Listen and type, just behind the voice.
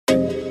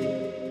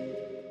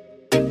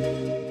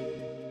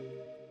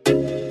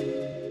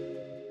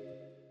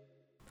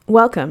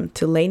Welcome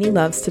to Lainey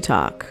Loves to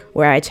Talk,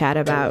 where I chat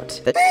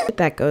about the shit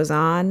that goes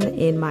on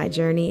in my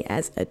journey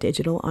as a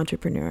digital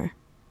entrepreneur.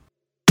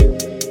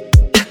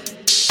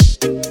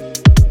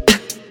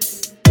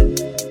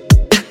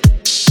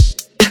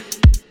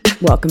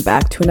 Welcome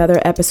back to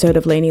another episode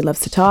of Lainey Loves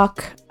to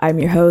Talk. I'm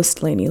your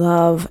host, Lainey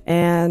Love,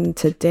 and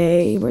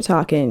today we're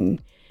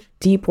talking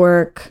deep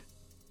work,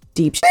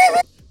 deep shit.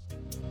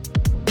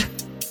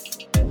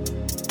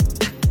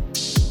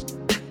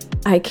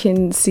 I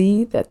can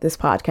see that this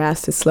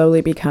podcast is slowly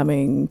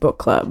becoming book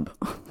club,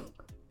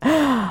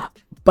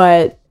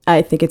 but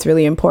I think it's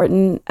really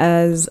important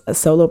as a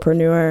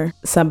solopreneur,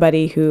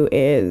 somebody who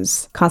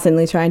is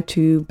constantly trying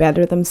to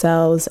better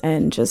themselves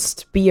and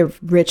just be a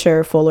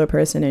richer, fuller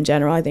person in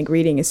general. I think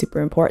reading is super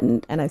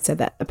important, and I've said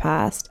that in the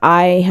past.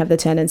 I have the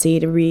tendency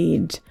to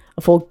read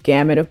a full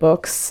gamut of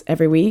books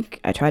every week.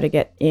 I try to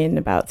get in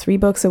about 3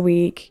 books a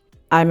week.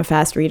 I'm a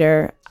fast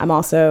reader. I'm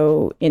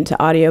also into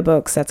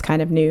audiobooks. That's kind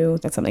of new.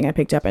 That's something I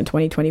picked up in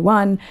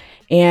 2021.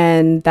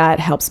 And that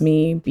helps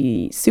me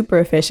be super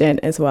efficient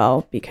as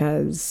well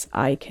because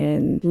I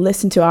can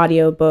listen to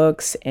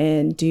audiobooks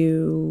and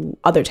do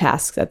other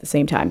tasks at the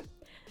same time.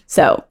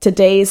 So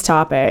today's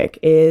topic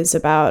is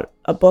about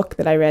a book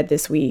that I read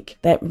this week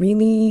that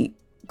really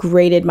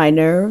grated my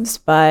nerves,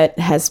 but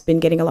has been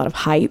getting a lot of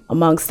hype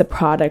amongst the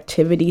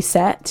productivity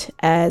set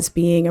as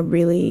being a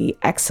really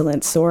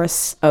excellent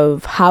source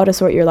of how to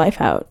sort your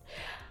life out.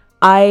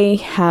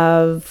 I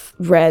have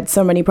read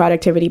so many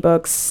productivity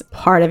books.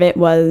 Part of it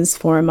was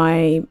for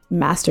my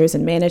master's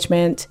in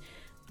management,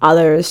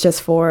 others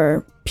just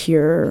for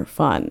pure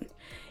fun.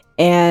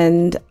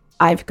 And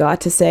I've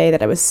got to say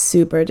that I was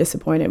super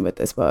disappointed with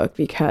this book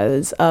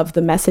because of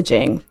the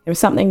messaging. It was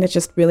something that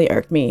just really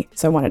irked me,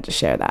 so I wanted to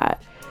share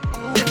that.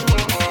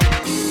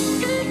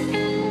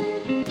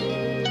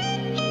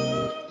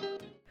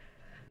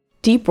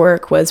 Deep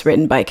Work was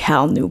written by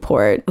Cal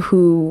Newport,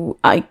 who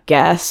I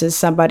guess is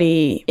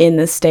somebody in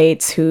the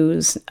States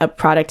who's a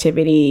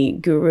productivity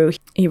guru.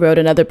 He wrote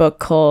another book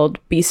called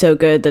Be So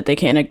Good That They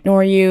Can't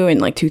Ignore You in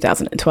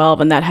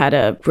 2012, and that had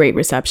a great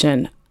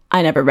reception.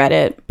 I never read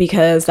it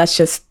because that's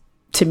just,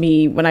 to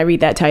me, when I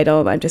read that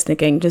title, I'm just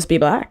thinking, just be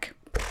black.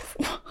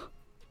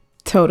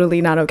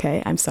 Totally not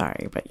okay. I'm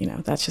sorry, but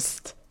that's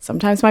just,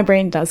 sometimes my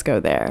brain does go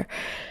there.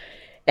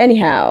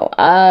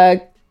 Anyhow,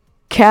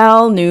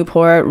 Cal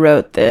Newport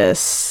wrote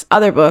this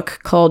other book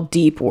called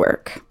Deep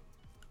Work.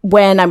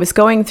 When I was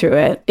going through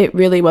it, it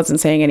really wasn't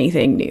saying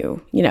anything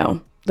new.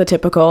 The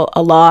typical,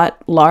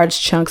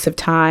 large chunks of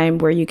time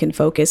where you can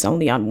focus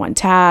only on one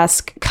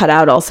task, cut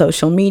out all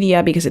social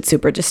media because it's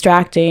super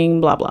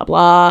distracting, blah, blah,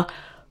 blah.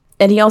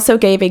 And he also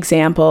gave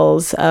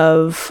examples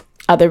of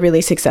other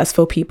really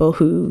successful people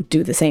who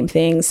do the same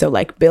thing. So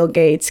like Bill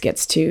Gates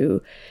gets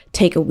to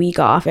take a week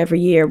off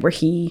every year where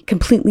he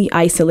completely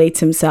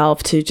isolates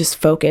himself to just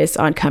focus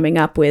on coming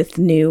up with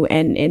new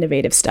and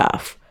innovative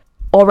stuff.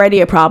 Already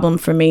a problem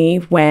for me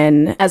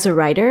when, as a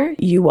writer,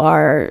 you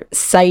are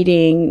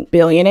citing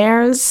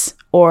billionaires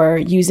or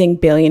using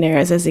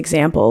billionaires as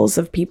examples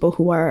of people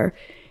who are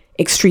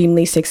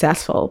extremely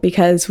successful,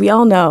 because we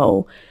all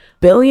know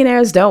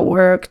billionaires don't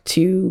work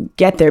to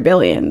get their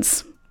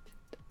billions.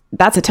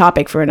 That's a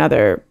topic for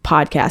another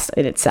podcast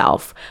in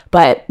itself.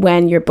 But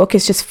when your book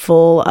is just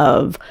full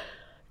of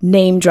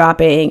name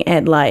dropping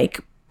and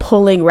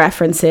pulling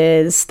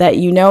references that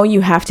you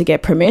have to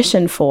get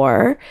permission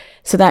for,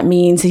 so that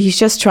means he's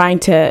just trying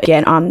to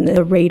get on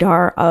the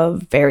radar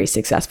of very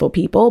successful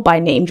people by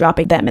name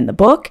dropping them in the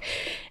book.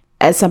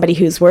 As somebody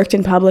who's worked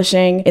in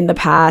publishing in the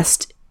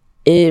past,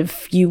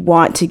 if you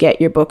want to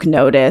get your book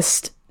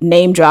noticed,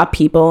 name drop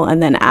people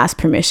and then ask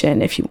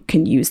permission if you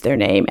can use their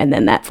name, and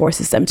then that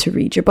forces them to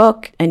read your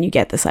book and you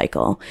get the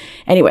cycle.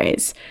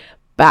 Anyways,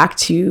 back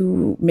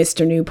to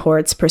Mr.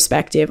 Newport's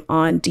perspective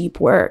on deep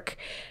work.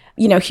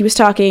 He was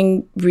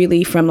talking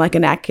really from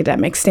an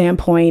academic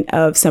standpoint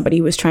of somebody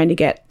who was trying to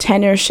get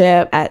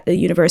tenureship at the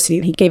university.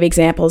 He gave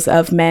examples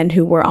of men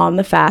who were on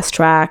the fast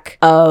track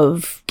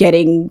of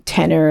getting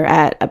tenure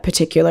at a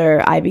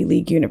particular Ivy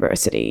League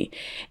university.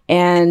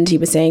 And he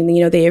was saying,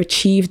 they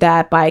achieved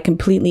that by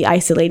completely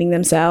isolating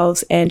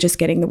themselves and just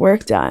getting the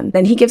work done.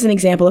 Then he gives an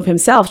example of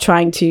himself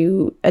trying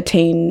to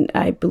attain,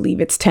 I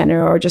believe it's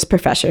tenure or just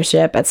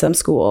professorship at some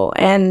school.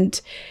 And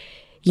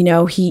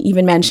he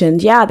even mentioned,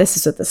 this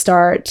is at the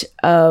start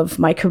of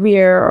my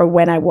career or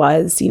when I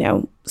was,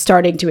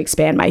 starting to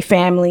expand my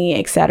family,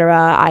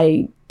 etc.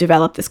 I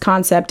developed this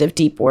concept of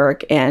deep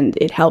work and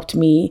it helped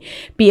me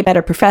be a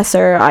better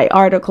professor. I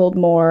articled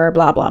more,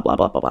 blah, blah, blah,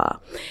 blah, blah, blah.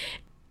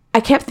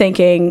 I kept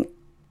thinking,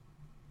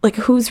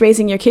 who's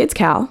raising your kids,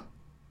 Cal?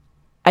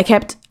 I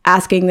kept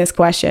asking this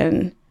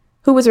question.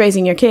 Who was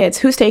raising your kids?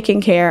 Who's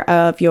taking care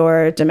of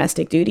your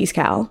domestic duties,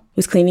 Cal?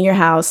 Who's cleaning your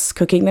house,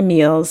 cooking the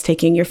meals,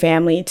 taking your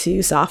family to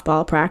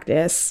softball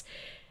practice?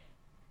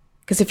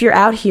 Because if you're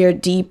out here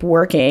deep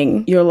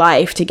working your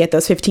life to get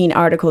those 15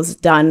 articles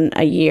done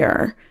a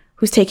year,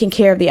 who's taking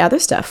care of the other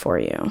stuff for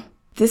you?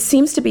 This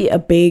seems to be a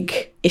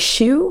big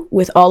issue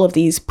with all of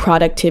these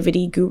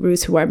productivity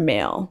gurus who are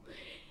male.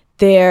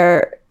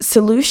 Their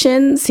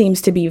solution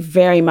seems to be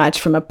very much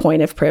from a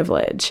point of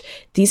privilege.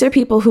 These are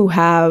people who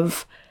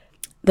have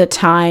the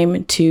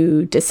time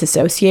to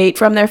disassociate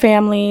from their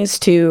families,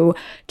 to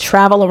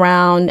travel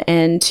around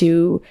and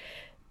to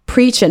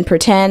preach and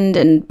pretend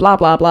and blah,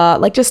 blah, blah,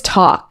 like just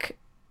talk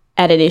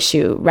at an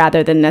issue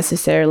rather than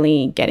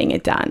necessarily getting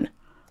it done.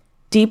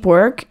 Deep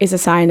work is a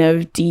sign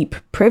of deep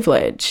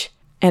privilege.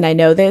 And I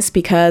know this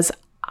because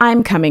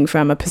I'm coming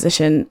from a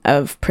position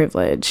of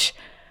privilege.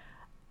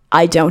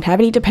 I don't have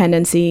any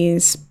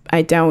dependencies.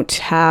 I don't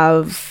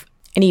have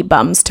any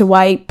bums to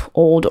wipe,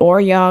 old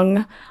or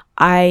young.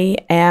 I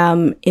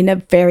am in a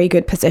very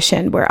good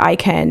position where I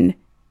can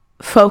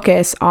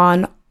focus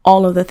on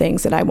all of the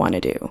things that I want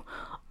to do.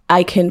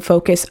 I can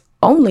focus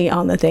only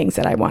on the things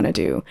that I want to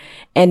do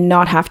and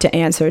not have to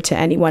answer to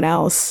anyone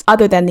else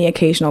other than the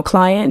occasional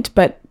client,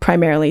 but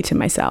primarily to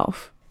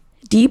myself.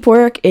 Deep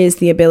work is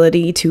the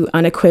ability to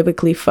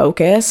unequivocally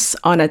focus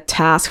on a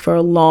task for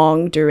a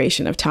long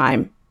duration of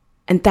time.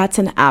 And that's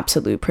an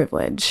absolute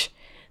privilege.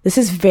 This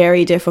is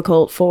very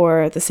difficult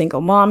for the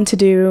single mom to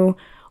do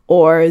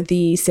or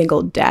the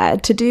single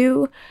dad to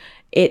do.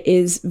 It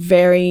is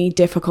very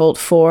difficult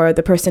for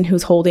the person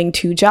who's holding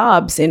 2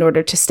 jobs in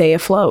order to stay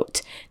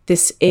afloat.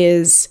 This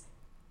is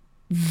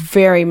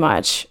very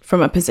much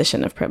from a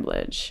position of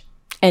privilege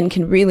and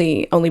can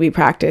really only be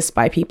practiced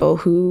by people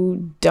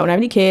who don't have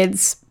any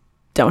kids,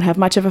 don't have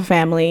much of a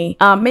family,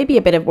 maybe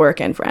a bit of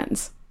work and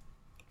friends.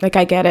 Like,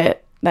 I get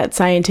it that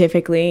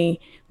scientifically,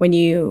 when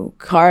you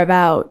carve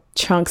out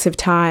chunks of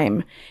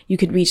time, you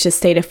could reach a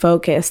state of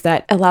focus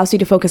that allows you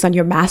to focus on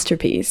your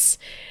masterpiece,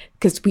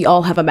 because we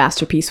all have a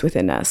masterpiece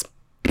within us.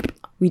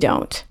 We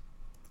don't.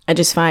 I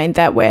just find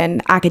that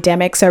when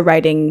academics are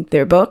writing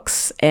their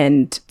books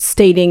and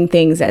stating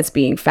things as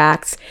being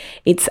facts,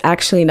 it's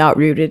actually not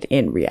rooted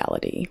in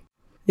reality.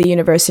 The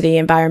university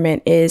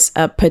environment is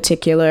a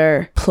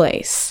particular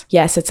place.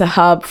 Yes, it's a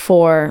hub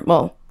for,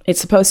 well, it's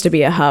supposed to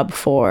be a hub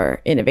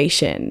for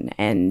innovation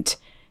and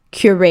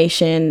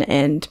curation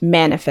and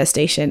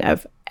manifestation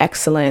of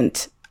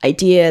excellent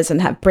ideas and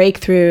have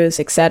breakthroughs,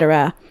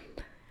 etc.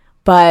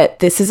 But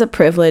this is a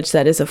privilege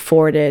that is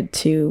afforded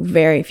to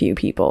very few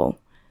people.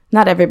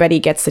 Not everybody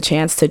gets the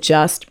chance to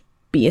just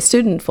be a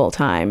student full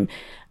time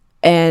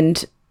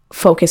and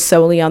focus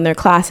solely on their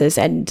classes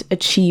and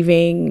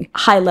achieving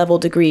high level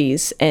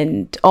degrees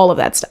and all of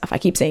that stuff. I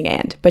keep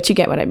saying but you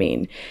get what I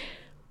mean.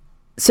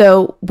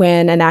 So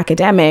when an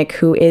academic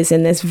who is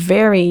in this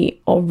very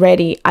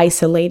already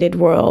isolated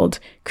world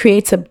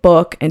creates a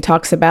book and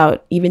talks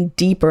about even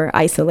deeper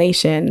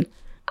isolation,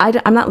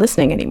 I'm not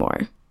listening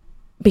anymore.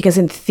 Because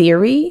in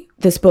theory,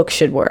 this book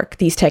should work.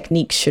 These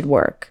techniques should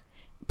work.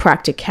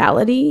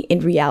 Practicality, in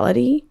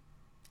reality,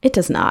 it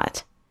does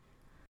not.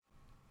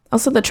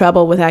 Also, the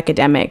trouble with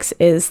academics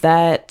is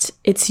that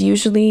it's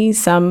usually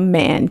some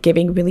man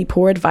giving really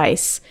poor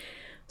advice,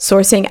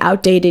 sourcing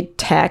outdated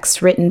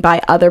texts written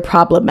by other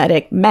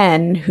problematic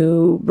men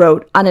who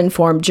wrote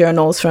uninformed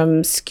journals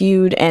from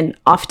skewed and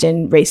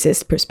often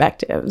racist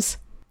perspectives.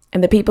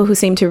 And the people who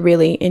seem to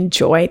really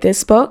enjoy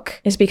this book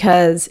is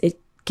because it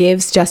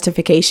gives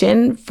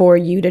justification for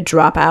you to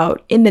drop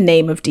out in the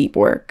name of deep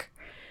work.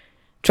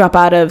 Drop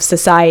out of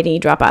society,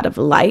 drop out of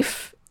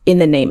life in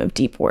the name of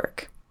deep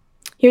work.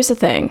 Here's the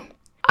thing.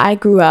 I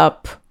grew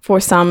up for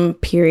some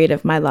period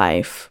of my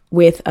life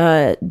with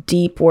a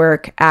deep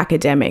work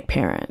academic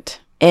parent.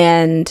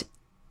 And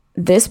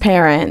this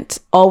parent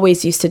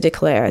always used to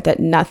declare that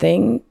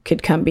nothing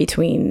could come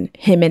between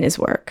him and his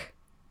work.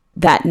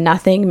 That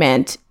nothing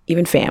meant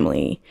even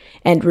family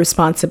and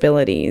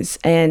responsibilities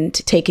and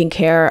taking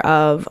care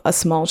of a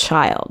small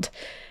child.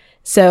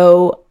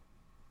 So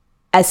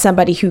as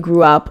somebody who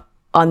grew up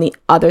on the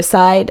other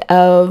side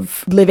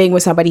of living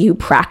with somebody who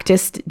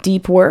practiced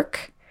deep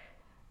work,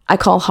 I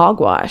call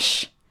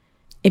hogwash.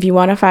 If you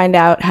want to find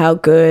out how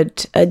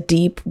good a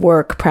deep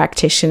work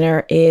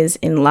practitioner is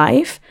in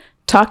life,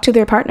 talk to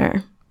their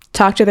partner.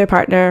 Talk to their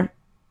partner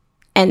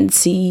and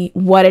see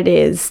what it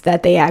is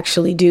that they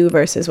actually do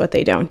versus what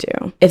they don't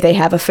do. If they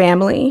have a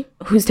family,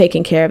 who's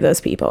taking care of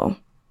those people?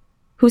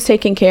 Who's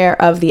taking care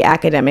of the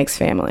academic's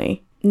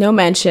family? No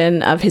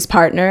mention of his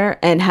partner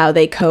and how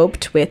they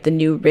coped with the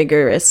new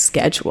rigorous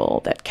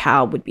schedule that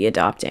Cal would be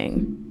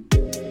adopting.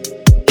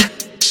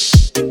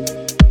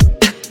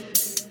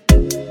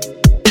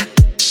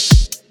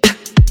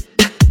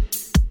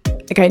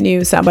 Like, I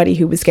knew somebody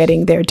who was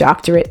getting their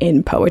doctorate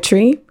in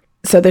poetry.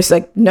 So there's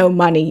like no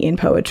money in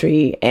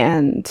poetry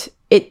and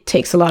it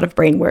takes a lot of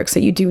brain work. So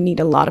you do need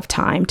a lot of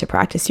time to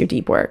practice your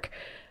deep work.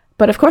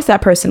 But of course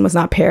that person was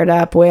not paired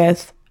up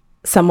with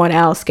someone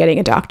else getting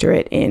a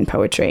doctorate in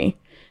poetry.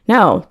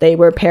 No, they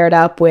were paired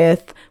up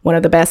with one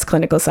of the best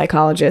clinical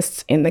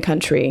psychologists in the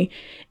country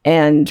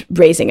and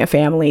raising a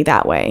family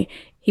that way.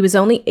 He was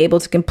only able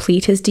to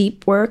complete his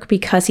deep work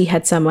because he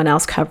had someone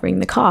else covering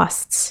the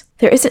costs.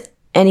 There isn't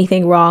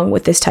anything wrong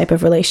with this type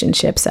of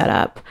relationship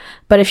setup.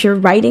 But if you're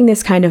writing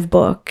this kind of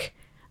book,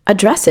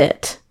 address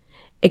it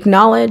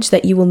Acknowledge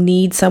that you will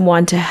need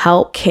someone to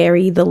help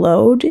carry the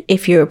load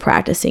if you're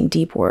practicing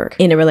deep work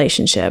in a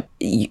relationship.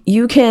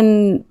 You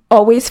can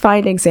always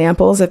find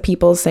examples of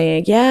people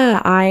saying,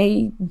 yeah,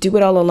 I do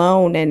it all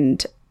alone,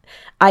 and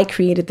I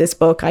created this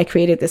book, I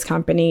created this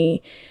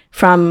company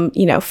from,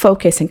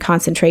 focus and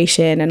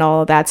concentration and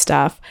all of that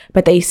stuff.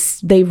 But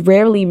they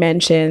rarely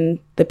mention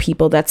the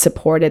people that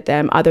supported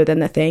them other than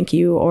the thank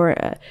you or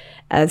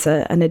as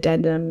an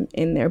addendum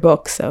in their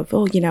books of,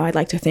 I'd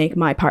like to thank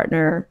my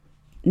partner,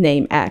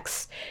 name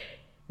X.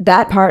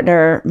 That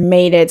partner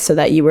made it so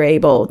that you were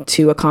able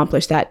to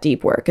accomplish that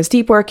deep work. Because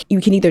deep work,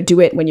 you can either do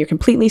it when you're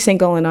completely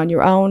single and on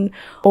your own,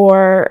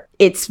 or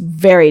it's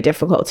very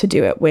difficult to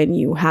do it when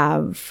you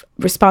have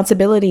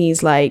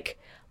responsibilities like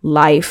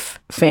life,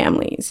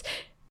 families.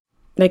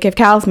 Like if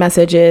Cal's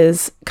message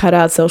is cut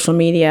out social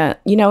media,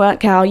 you know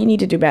what, Cal, you need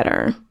to do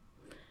better.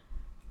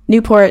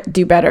 Newport,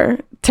 do better.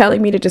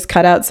 Telling me to just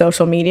cut out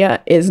social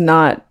media is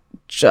not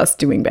just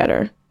doing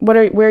better.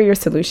 Where are your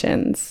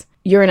solutions?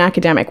 You're an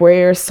academic. Where are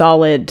your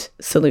solid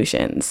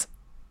solutions?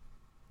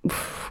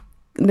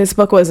 This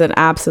book was an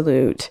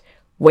absolute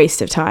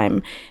waste of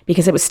time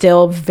because it was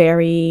still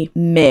very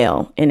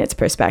male in its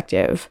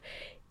perspective.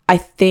 I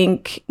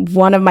think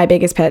one of my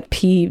biggest pet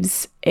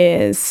peeves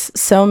is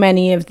so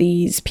many of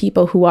these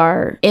people who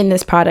are in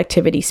this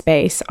productivity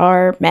space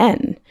are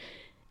men,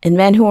 and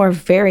men who are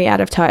very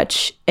out of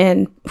touch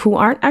and who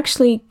aren't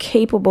actually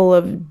capable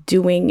of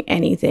doing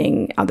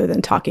anything other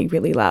than talking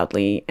really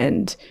loudly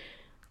and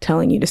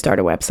telling you to start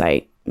a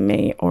website.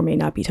 May or may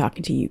not be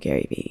talking to you,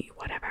 Gary Vee,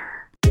 whatever.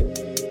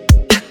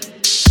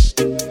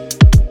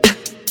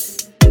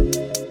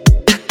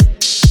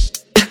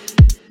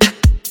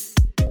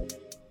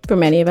 For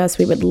many of us,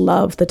 we would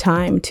love the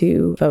time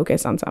to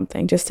focus on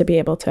something, just to be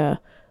able to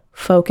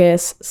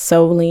focus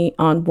solely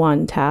on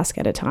one task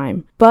at a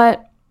time.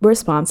 But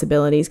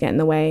responsibilities get in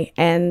the way.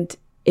 And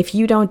if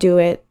you don't do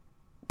it,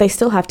 they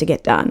still have to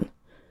get done.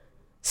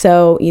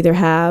 So either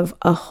have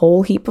a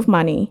whole heap of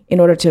money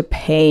in order to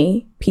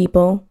pay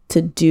people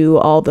to do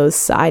all those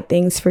side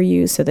things for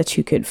you so that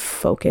you could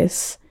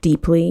focus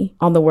deeply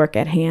on the work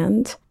at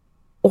hand,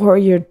 or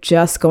you're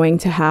just going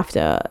to have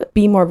to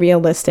be more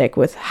realistic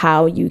with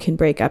how you can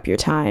break up your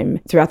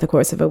time throughout the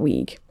course of a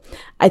week.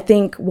 I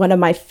think one of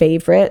my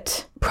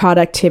favorite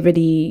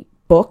productivity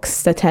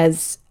books that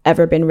has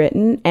ever been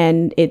written,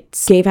 and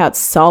it gave out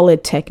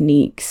solid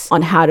techniques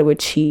on how to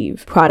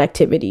achieve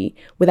productivity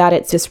without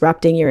it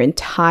disrupting your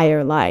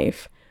entire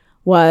life,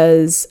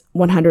 was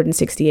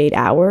 168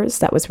 Hours.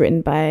 That was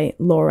written by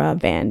Laura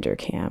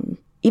Vanderkam.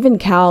 Even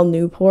Cal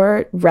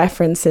Newport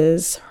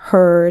references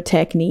her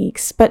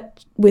techniques,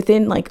 but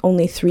within like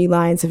only 3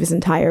 lines of his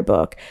entire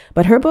book.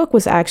 But her book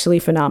was actually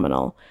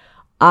phenomenal.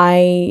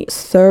 I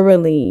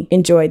thoroughly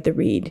enjoyed the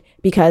read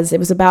because it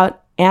was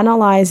about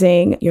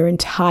analyzing your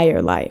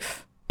entire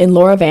life. In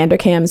Laura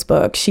Vanderkam's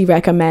book, she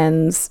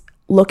recommends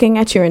looking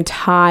at your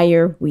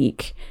entire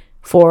week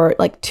for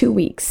like 2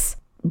 weeks.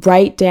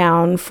 Write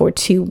down for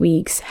 2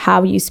 weeks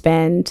how you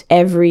spend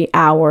every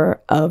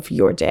hour of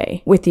your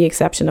day, with the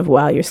exception of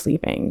while you're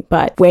sleeping.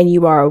 But when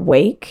you are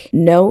awake,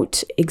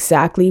 note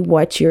exactly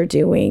what you're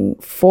doing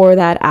for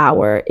that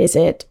hour. Is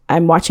it,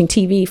 I'm watching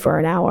TV for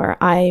an hour,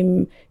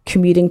 I'm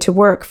commuting to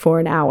work for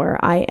an hour,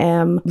 I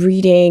am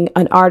reading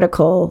an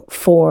article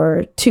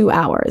for 2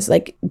 hours,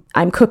 like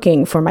I'm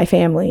cooking for my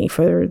family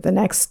for the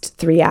next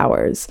 3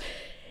 hours.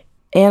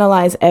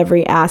 Analyze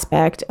every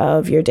aspect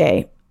of your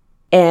day.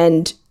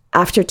 And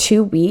after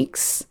 2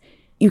 weeks,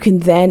 you can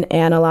then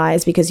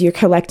analyze, because you're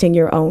collecting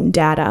your own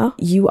data,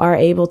 you are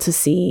able to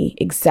see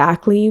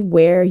exactly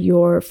where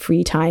your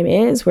free time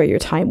is, where your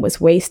time was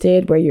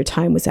wasted, where your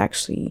time was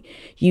actually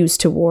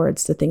used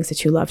towards the things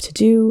that you love to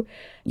do,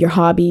 your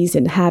hobbies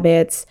and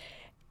habits.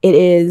 It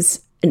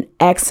is an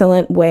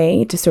excellent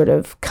way to sort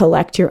of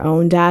collect your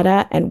own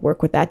data and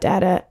work with that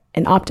data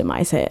and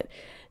optimize it.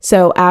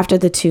 So after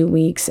the 2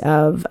 weeks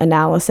of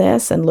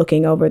analysis and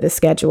looking over the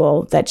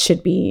schedule that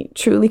should be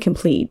truly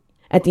complete,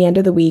 at the end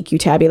of the week, you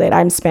tabulate,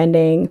 I'm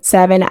spending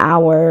 7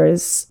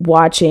 hours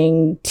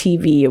watching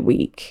TV a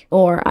week,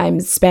 or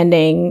I'm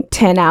spending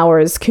 10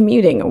 hours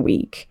commuting a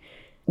week.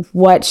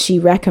 What she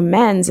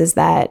recommends is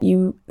that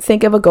you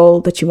think of a goal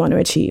that you want to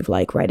achieve,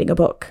 like writing a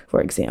book,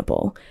 for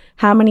example.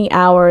 How many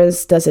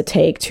hours does it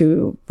take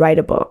to write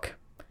a book?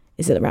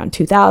 Is it around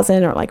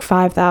 2,000 or like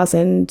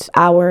 5,000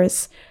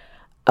 hours?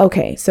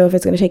 Okay, so if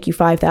it's going to take you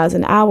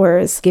 5,000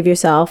 hours, give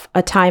yourself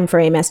a time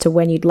frame as to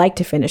when you'd like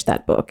to finish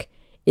that book.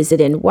 Is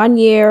it in 1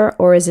 year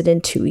or is it in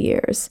 2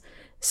 years?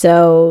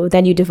 So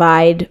then you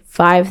divide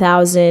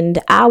 5,000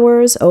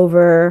 hours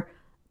over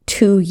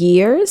 2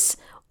 years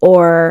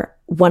or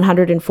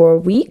 104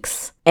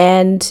 weeks.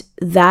 And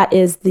that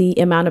is the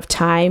amount of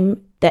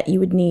time that you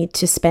would need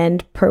to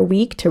spend per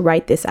week to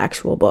write this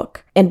actual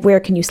book. And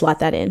where can you slot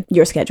that in?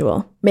 Your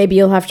schedule. Maybe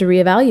you'll have to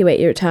reevaluate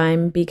your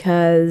time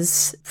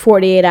because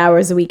 48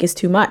 hours a week is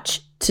too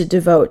much to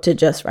devote to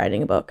just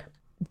writing a book.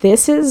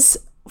 This is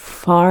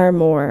far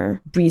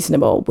more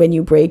reasonable when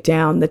you break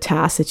down the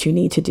tasks that you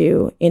need to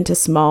do into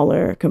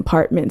smaller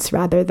compartments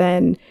rather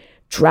than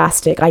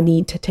drastic, I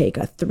need to take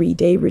a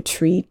 3-day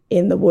retreat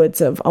in the woods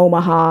of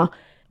Omaha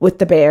with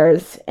the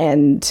bears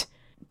and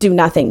do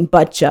nothing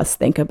but just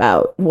think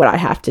about what I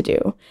have to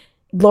do.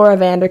 Laura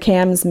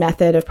Vanderkam's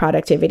method of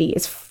productivity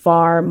is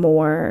far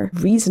more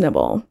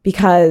reasonable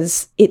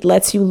because it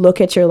lets you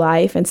look at your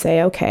life and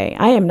say, okay,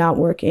 I am not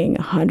working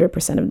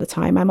 100% of the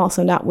time. I'm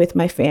also not with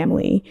my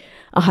family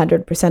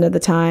 100% of the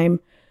time,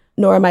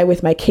 nor am I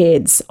with my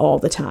kids all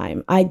the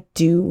time. I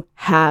do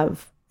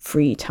have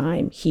free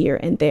time here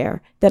and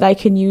there that I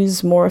can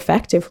use more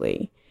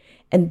effectively.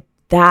 And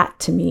that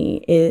to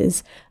me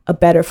is a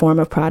better form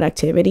of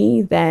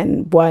productivity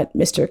than what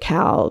Mr.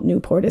 Cal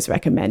Newport is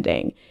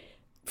recommending.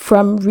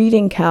 From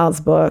reading Cal's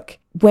book,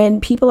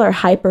 when people are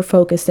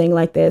hyper-focusing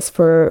like this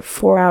for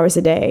 4 hours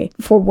a day,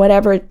 for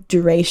whatever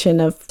duration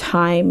of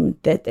time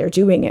that they're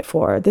doing it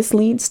for, this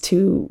leads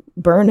to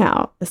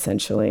burnout,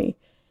 essentially.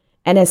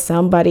 And as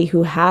somebody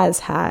who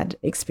has had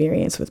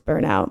experience with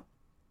burnout,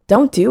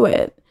 don't do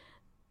it.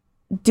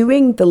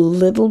 Doing the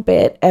little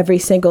bit every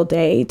single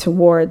day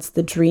towards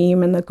the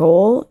dream and the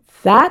goal,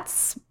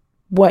 that's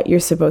what you're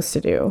supposed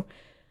to do.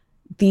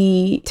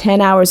 The 10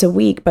 hours a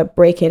week, but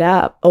break it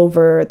up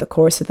over the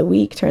course of the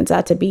week turns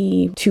out to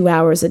be 2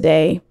 hours a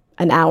day,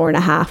 an hour and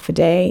a half a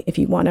day, if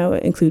you want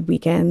to include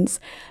weekends.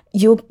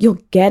 You'll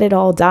get it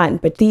all done.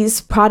 But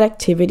these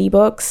productivity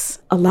books,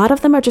 a lot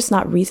of them are just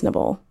not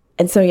reasonable.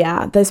 And so,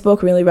 yeah, this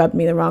book really rubbed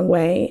me the wrong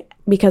way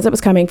because it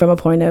was coming from a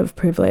point of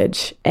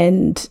privilege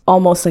and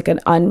almost like an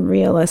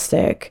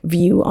unrealistic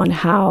view on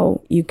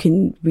how you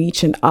can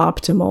reach an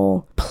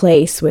optimal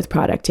place with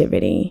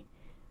productivity.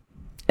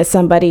 As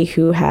somebody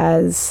who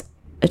has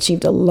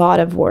achieved a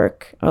lot of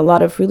work, a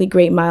lot of really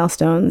great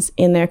milestones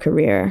in their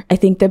career, I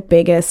think the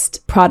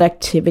biggest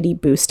productivity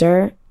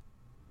booster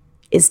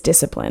is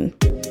discipline.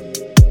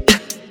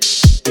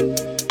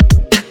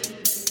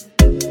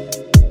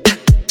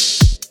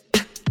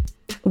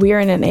 We are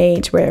in an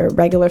age where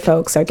regular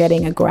folks are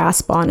getting a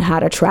grasp on how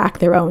to track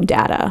their own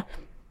data.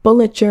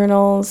 Bullet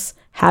journals,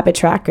 habit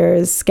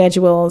trackers,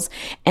 schedules,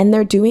 and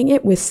they're doing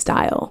it with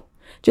style.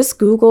 Just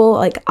Google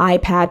like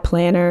iPad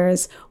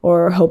planners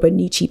or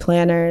Hobonichi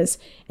planners.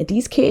 And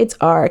these kids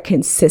are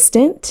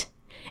consistent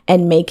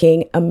and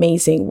making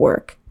amazing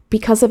work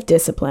because of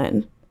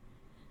discipline.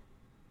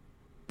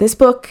 This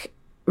book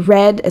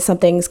read as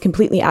something's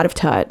completely out of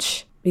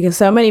touch because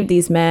so many of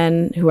these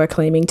men who are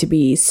claiming to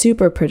be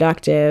super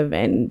productive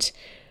and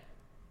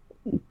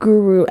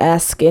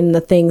guru-esque in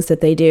the things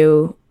that they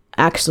do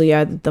actually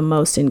are the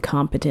most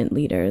incompetent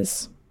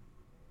leaders.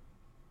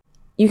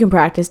 You can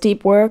practice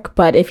deep work,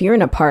 but if you're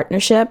in a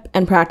partnership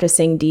and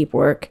practicing deep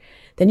work,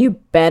 then you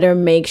better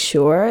make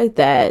sure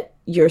that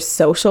your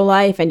social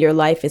life and your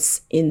life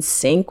is in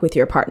sync with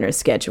your partner's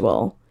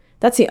schedule.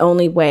 That's the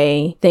only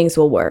way things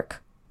will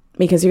work,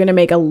 because you're going to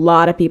make a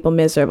lot of people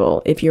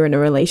miserable if you're in a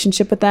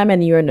relationship with them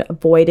and you're an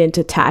avoidant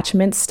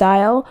attachment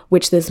style,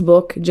 which this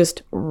book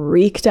just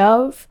reeked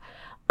of.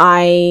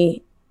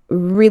 I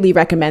really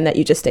recommend that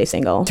you just stay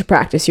single to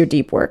practice your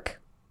deep work.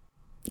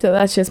 So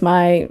that's just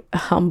my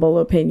humble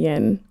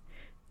opinion.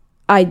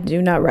 I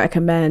do not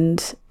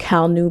recommend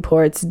Cal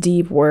Newport's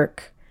deep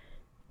work.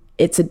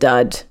 It's a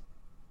dud.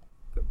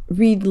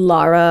 Read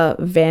Laura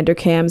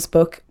Vanderkam's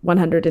book,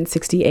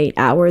 168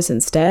 Hours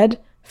instead.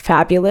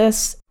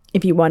 Fabulous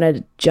if you want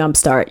to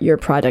jumpstart your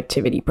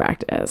productivity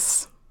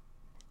practice.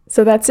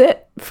 So that's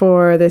it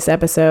for this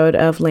episode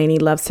of Lainey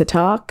Loves to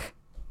Talk.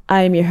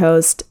 I am your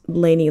host,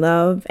 Lainey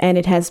Love, and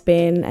it has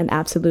been an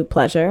absolute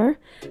pleasure.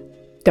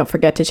 Don't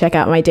forget to check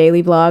out my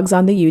daily vlogs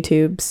on the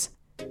YouTubes.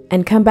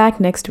 And come back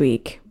next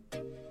week.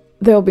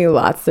 There'll be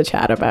lots to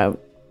chat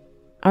about.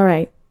 All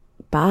right.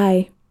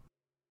 Bye.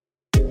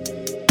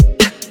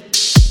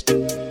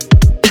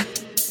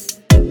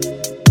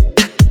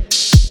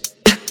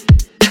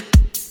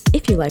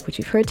 If you like what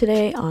you've heard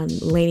today on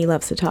Lainey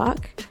Loves to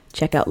Talk,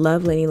 check out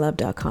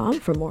lovelaineylove.com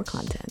for more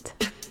content.